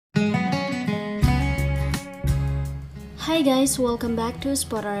Hi guys, welcome back to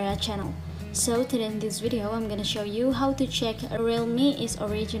Spotaria channel. So today in this video I'm gonna show you how to check a Realme is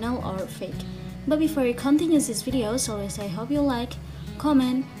original or fake. But before you continue this video, so always I hope you like,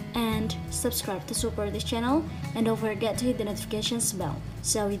 comment and subscribe to support this channel, and don't forget to hit the notifications bell.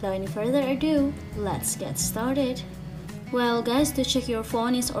 So without any further ado, let's get started. Well guys, to check your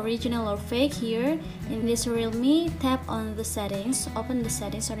phone is original or fake, here in this Realme, tap on the settings, open the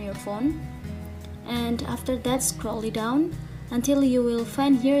settings on your phone, and after that scroll it down until you will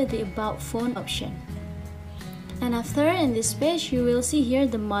find here the about phone option. And after, in this page you will see here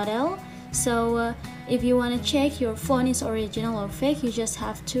the model. So if you want to check your phone is original or fake, you just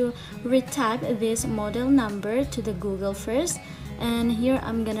have to retype this model number to the Google first, and here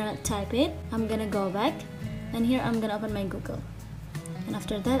I'm gonna type it. I'm gonna go back, and here I'm gonna open my Google, and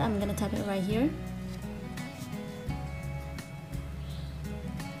after that I'm gonna type it right here.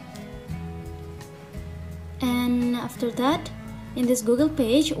 And after that, in this Google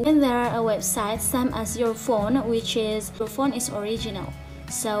page, when there are a website same as your phone, which is your phone is original.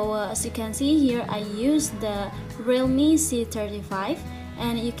 So as you can see here, I use the Realme C35,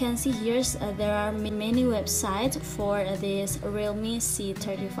 and you can see here there are many websites for this Realme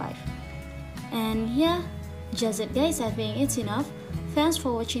C35. And yeah, just it guys, I think it's enough. Thanks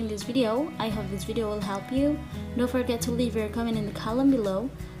for watching this video. I hope this video will help you. Don't forget to leave your comment in the column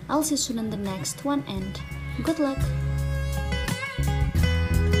below. I'll see you soon on the next one, and good luck!